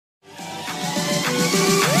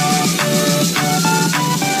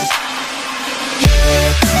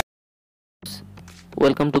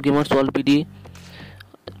Welcome to Gamers World PD.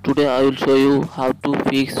 Today I will show you how to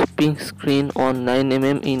fix pink screen on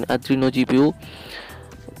 9mm in Adreno GPU.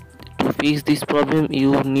 To fix this problem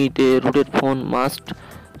you need a rooted phone must.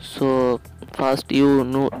 So first you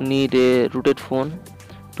need a rooted phone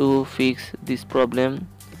to fix this problem.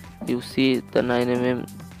 You see the 9mm,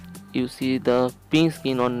 you see the pink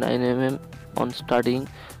screen on 9mm on starting.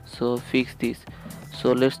 So fix this.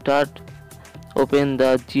 So let's start. Open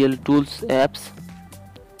the GL Tools apps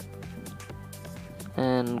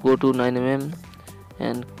and go to 9mm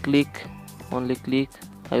and click, only click.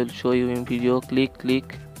 I will show you in video.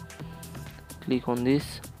 Click on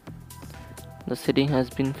this. The setting has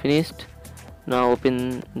been finished. Now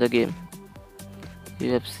open the game.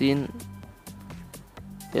 You have seen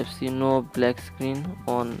no black screen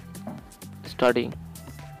on starting.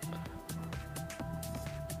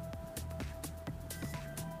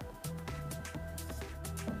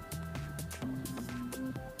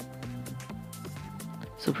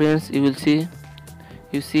 So friends, you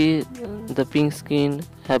see the pink screen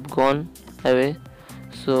have gone away.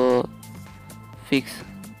 So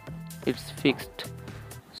it's fixed.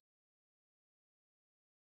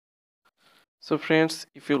 So friends,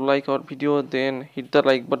 if you like our video, then hit the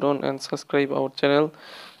like button and subscribe our channel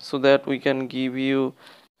so that we can give you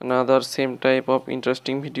another same type of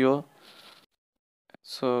interesting video.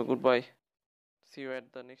 So goodbye, see you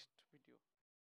at the next.